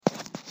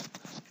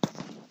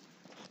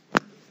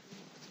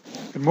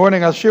Good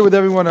morning. I'll share with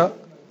everyone a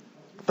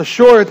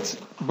short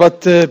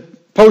but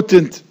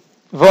potent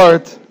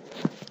word.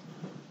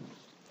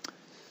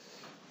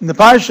 In the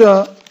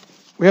Parsha,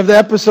 we have the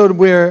episode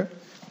where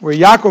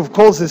Yaakov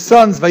calls his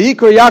sons,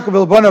 Vayikor Yaakov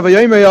el banav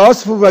vayomer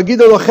ya'asfu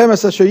v'agidu lochem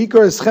es asher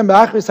yikor eschem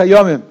ba'achris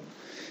hayomim.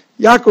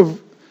 Yaakov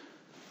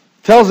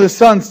tells his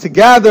sons to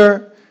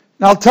gather,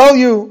 and I'll tell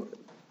you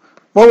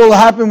what will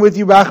happen with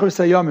you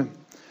ba'achris hayomim.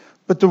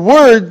 But the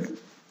word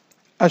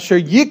asher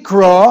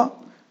yikra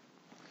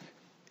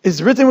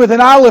is written with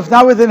an aleph,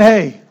 not with an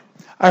hey.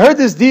 I heard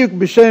this diuk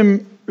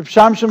b'shem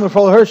Shamsham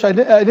Rafal Hirsch. I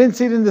didn't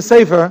see it in the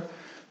Sefer,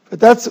 but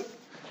that's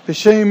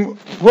b'shem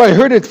who I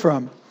heard it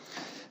from.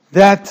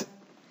 That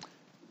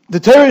the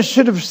Torah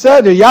should have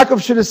said, or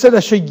Yaakov should have said,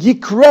 Asher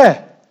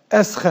Yikre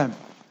Eschem.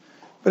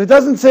 But it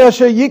doesn't say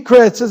Asher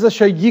Yikre, it says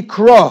Asher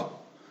Yikra,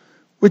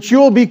 which you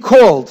will be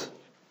called.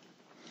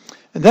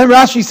 And then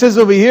Rashi says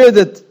over here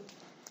that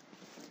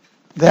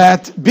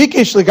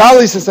Bikish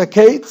Legalis is a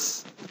kates,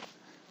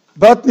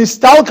 but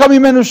Nistal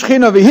Kamimenu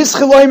Shchina,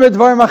 V'hischeloi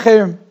Medvarim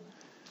Acherim.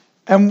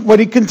 And what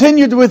he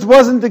continued with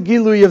wasn't the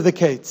Gilui of the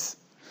kates.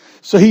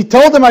 So he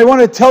told them, I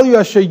want to tell you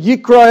Asher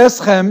Yikra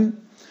Eschem,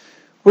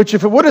 which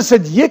if it would have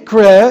said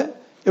Yikra,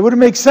 it would have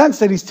made sense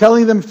that he's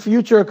telling them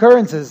future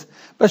occurrences.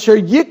 But Asher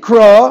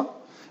Yikra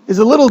is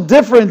a little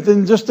different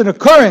than just an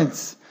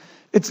occurrence.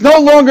 It's no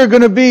longer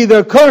going to be the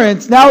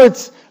occurrence. Now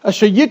it's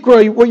Asher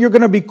Yikra, what you're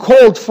going to be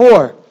called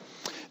for.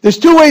 There's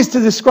two ways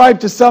to describe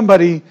to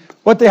somebody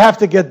what they have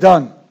to get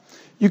done.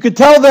 You could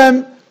tell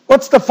them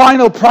what's the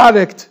final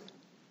product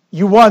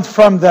you want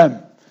from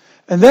them.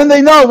 And then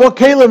they know what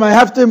kalim I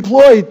have to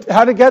employ,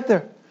 how to get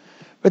there.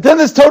 But then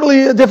there's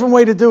totally a different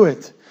way to do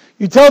it.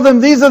 You tell them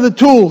these are the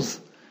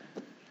tools.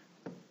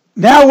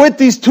 Now with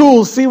these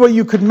tools, see what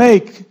you could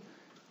make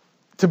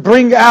to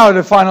bring out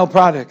a final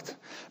product.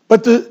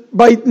 But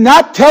by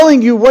not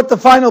telling you what the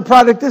final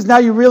product is, now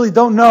you really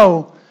don't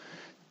know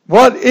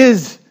what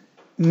is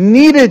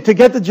needed to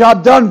get the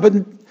job done. But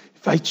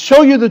if I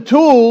show you the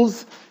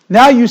tools,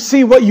 now you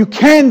see what you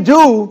can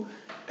do,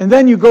 and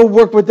then you go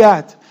work with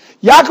that.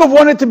 Yaakov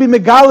wanted to be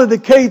Megala the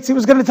Kates. He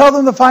was going to tell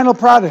them the final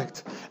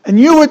product. And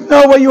you would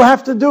know what you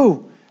have to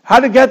do, how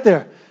to get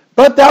there.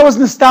 But that was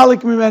nostalgic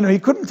mimenu. He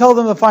couldn't tell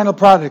them the final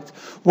product.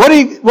 What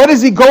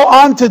does he go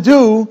on to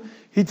do?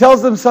 He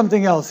tells them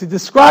something else. He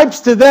describes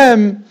to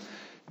them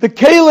the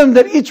kalim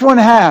that each one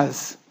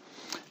has.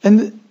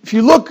 And if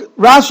you look,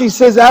 Rashi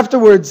says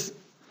afterwards,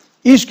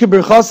 Ish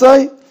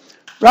kibirchasai.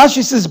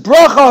 Rashi says,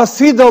 bracha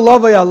asida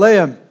lavai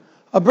aleim.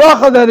 A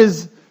bracha that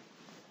is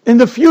in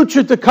the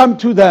future to come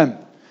to them.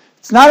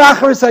 It's not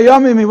Acharis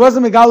Hayomim, he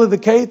wasn't Megala the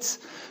Kates,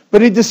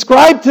 but he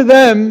described to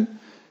them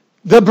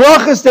the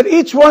brachas that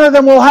each one of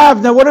them will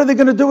have. Now what are they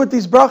going to do with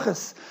these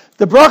brachas?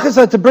 The brachas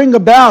are to bring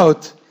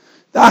about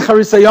the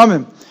Acharis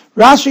Hayomim.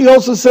 Rashi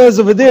also says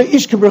over there,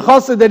 Ish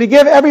Kibrachasa, that he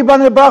gave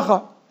everybody a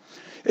bracha.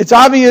 It's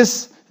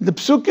obvious in the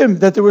Psukim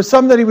that there were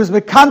some that he was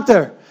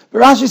Mekanter,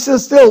 but Rashi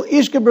says still,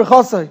 Ish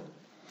Kibrachasa.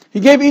 He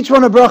gave each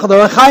one a bracha.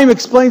 The Rechaim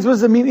explains what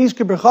does it mean, Ish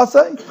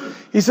Kibrachasa?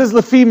 He says,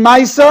 Lefi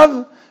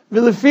Maisav,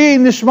 V'lefi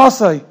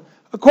Nishmasai.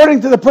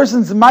 According to the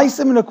person's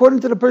maisim and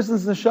according to the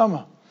person's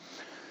neshama.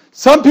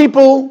 Some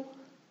people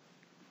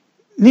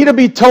need to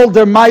be told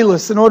their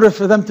milas in order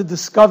for them to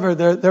discover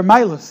their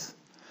milas.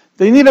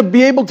 They need to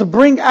be able to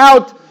bring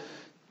out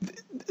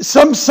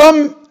some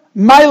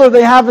mila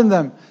they have in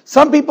them.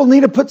 Some people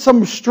need to put some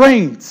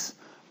restraints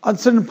on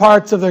certain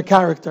parts of their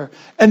character.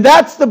 And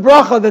that's the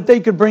bracha that they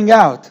could bring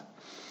out.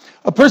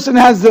 A person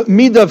has the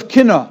midah of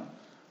kina.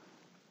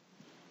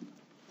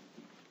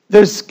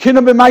 There's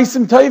kina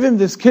b'maisim tovim,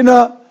 there's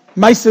kina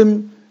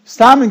Maisim,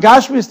 Stam, and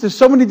Gashmis, there's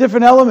so many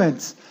different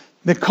elements.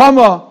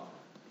 Nekama,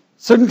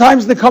 certain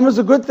times Nekama is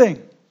a good thing.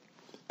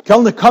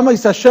 Kel Nekama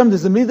is Hashem,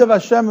 there's a midah of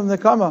Hashem and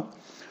Nekama.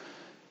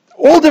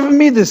 All different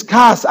midas,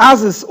 Kas,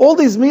 Azis, all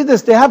these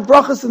midas, they have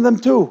brachas in them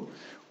too.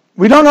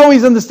 We don't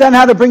always understand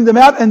how to bring them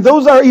out, and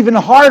those are even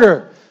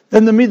harder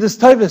than the midas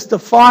Tavis to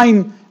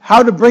find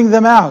how to bring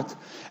them out.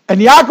 And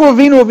Yaakov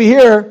Avinu over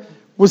here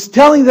was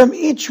telling them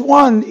each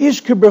one,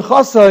 Ish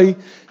Kibrachasai,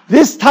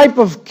 this type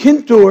of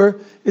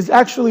kintur is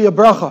actually a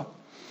bracha.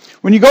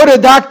 When you go to a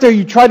doctor,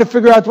 you try to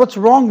figure out what's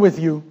wrong with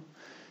you.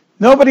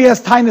 Nobody has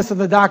tinus of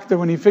the doctor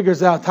when he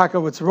figures out, Taka,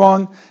 what's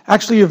wrong.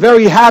 Actually, you're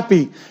very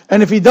happy.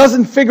 And if he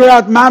doesn't figure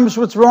out, mamish,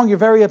 what's wrong, you're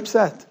very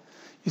upset.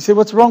 You say,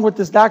 what's wrong with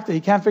this doctor?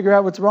 He can't figure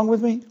out what's wrong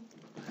with me?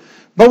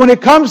 But when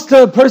it comes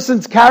to a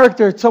person's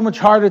character, it's so much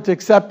harder to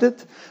accept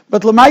it.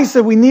 But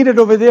Lamaisa, we need it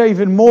over there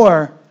even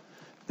more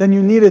than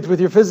you need it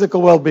with your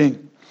physical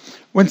well-being.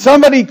 When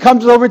somebody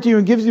comes over to you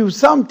and gives you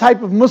some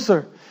type of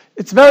musar,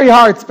 it's very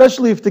hard,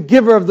 especially if the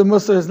giver of the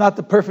musar is not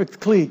the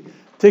perfect kli,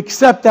 to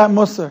accept that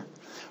musar.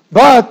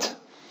 But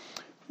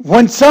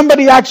when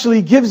somebody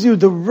actually gives you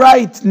the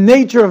right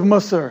nature of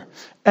musar,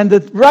 and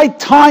the right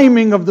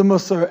timing of the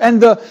musar,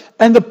 and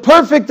the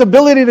perfect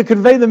ability to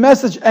convey the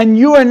message, and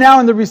you are now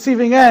in the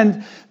receiving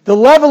end, the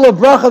level of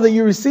bracha that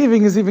you're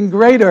receiving is even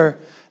greater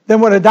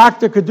than what a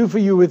doctor could do for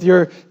you with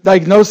your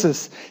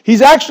diagnosis.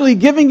 He's actually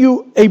giving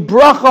you a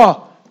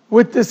bracha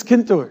with this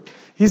kintur.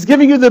 He's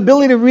giving you the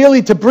ability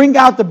really to bring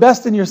out the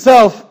best in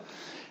yourself.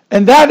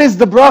 And that is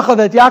the bracha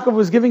that Yaakov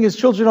was giving his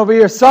children over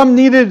here. Some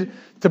needed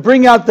to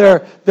bring out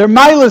their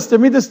milas, their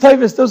midas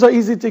tavis. Those are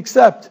easy to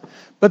accept.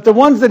 But the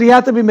ones that he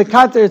had to be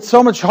mekater, it's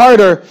so much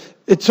harder.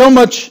 It's so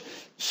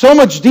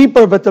much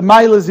deeper, but the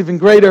mile is even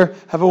greater.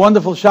 Have a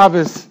wonderful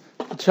Shabbos.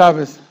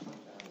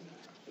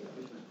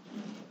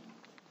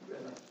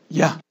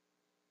 Yeah.